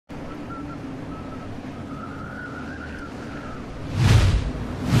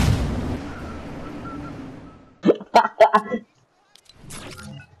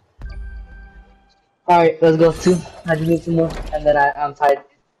Alright, let's go. 2. I just need 2 more, and then I'm tied.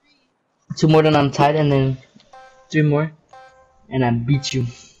 2 more, then I'm tied, and then 3 more, and I beat you.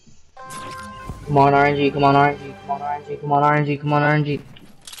 Come on, RNG, come on, RNG, come on, RNG, come on, RNG, come on, RNG.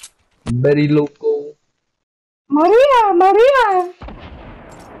 Very loco. Maria, Maria.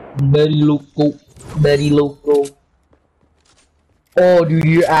 Very loco, very loco. Oh, dude,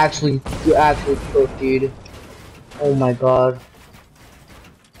 you're actually cooked, dude. Oh my god.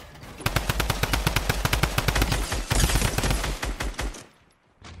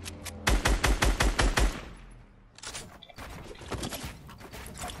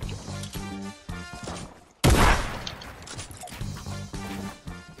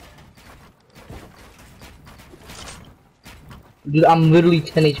 Dude, I'm literally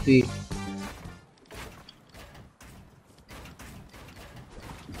 10 HP.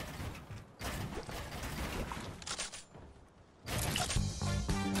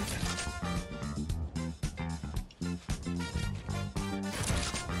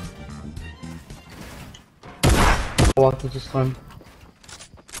 Walk into storm.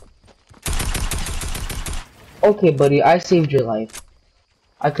 Okay, buddy, I saved your life.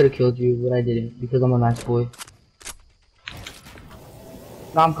 I could have killed you, but I didn't because I'm a nice boy.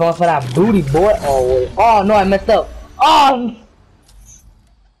 Now I'm going for that booty, boy. Oh, wait. Oh no, I messed up. Oh.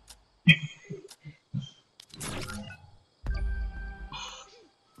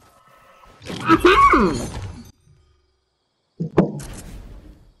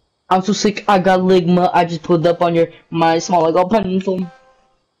 I'm so sick. I got ligma. I just pulled up on my small like pencil.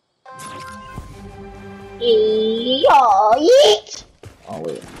 Oh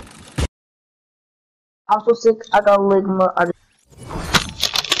wait. I'm so sick. I got ligma.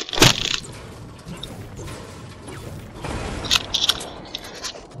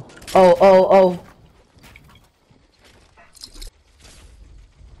 Oh.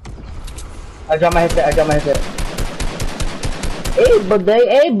 I dropped my headset. Hey, buddy.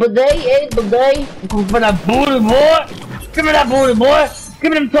 Go for that booty, boy. Give me that booty, boy.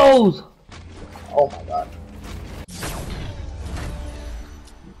 Give me them toes. Oh my god.